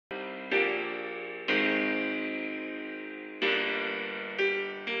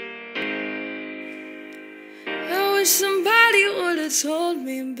wish somebody would've told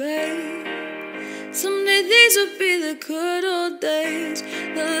me, babe, someday these would be the good old days.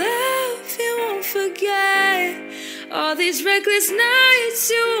 The love you won't forget, all these reckless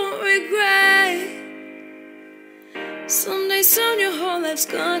nights you won't regret. Someday soon your whole life's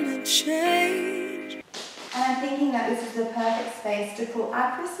gonna change. And I'm thinking that this is the perfect space to put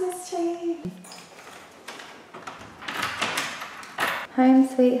our Christmas tree. Home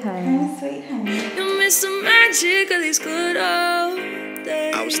sweet home. Home sweet home. You'll miss the magic of these good old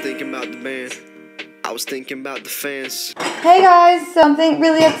days. I was thinking about the band. I was thinking about the fans. Hey guys, something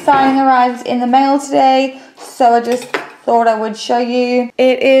really exciting arrived in the mail today, so I just thought I would show you.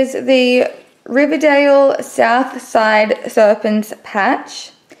 It is the Riverdale South Side Serpents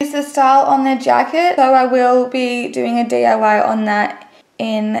patch. It's the style on their jacket, so I will be doing a DIY on that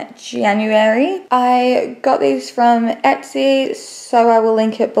in January. I got these from Etsy, so I will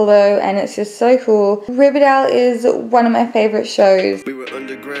link it below, and it's just so cool. Riverdale is one of my favorite shows. We were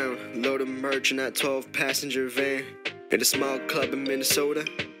underground, load of merch in that 12-passenger van, in a small club in Minnesota,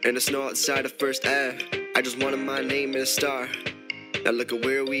 and the snow outside of First Ave. I just wanted my name and a star. Now look at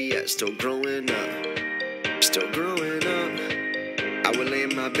where we at, still growing up. Still growing up. I would lay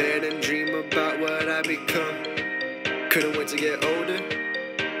in my bed and dream about what I become. Couldn't wait to get older,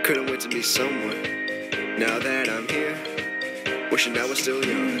 couldn't wait to be someone. Now that I'm here, wishing I was still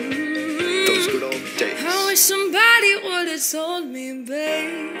young. Those good old days. I wish somebody would've told me,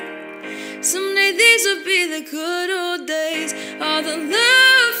 babe, someday these would be the good old days. All the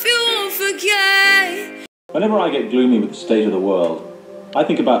love you won't forget. Whenever I get gloomy with the state of the world, I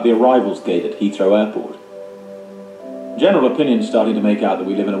think about the arrivals gate at Heathrow Airport. General opinion is starting to make out that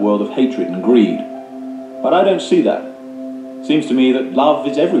we live in a world of hatred and greed. But I don't see that. It seems to me that love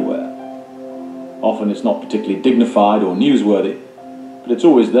is everywhere. Often it's not particularly dignified or newsworthy, but it's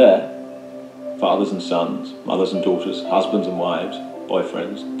always there. Fathers and sons, mothers and daughters, husbands and wives,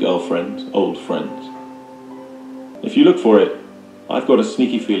 boyfriends, girlfriends, old friends. If you look for it, I've got a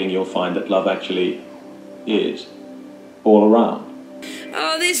sneaky feeling you'll find that love actually is all around.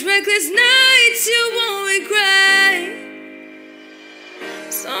 All these reckless nights you won't regret.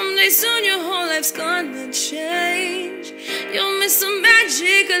 Someday soon your whole life's gonna change. You'll miss the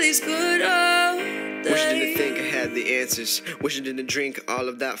magic of these good old days. Wish I didn't think I had the answers. Wish I didn't drink all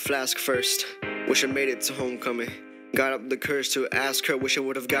of that flask first. Wish I made it to homecoming. Got up the courage to ask her. Wish I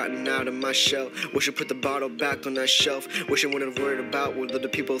would have gotten out of my shell. Wish I put the bottle back on that shelf. Wish I wouldn't have worried about what other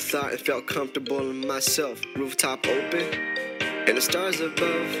people thought and felt comfortable in myself. Rooftop open and the stars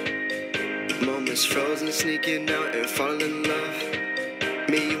above. Moments frozen, sneaking out and falling in love.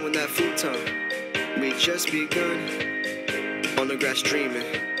 Me, you, and that futon. We just begun. On the grass dreaming,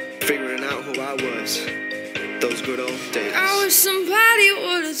 figuring out who I was. Those good old days. I wish somebody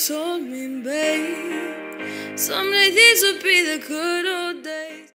would've told me, babe, someday these would be the good old days.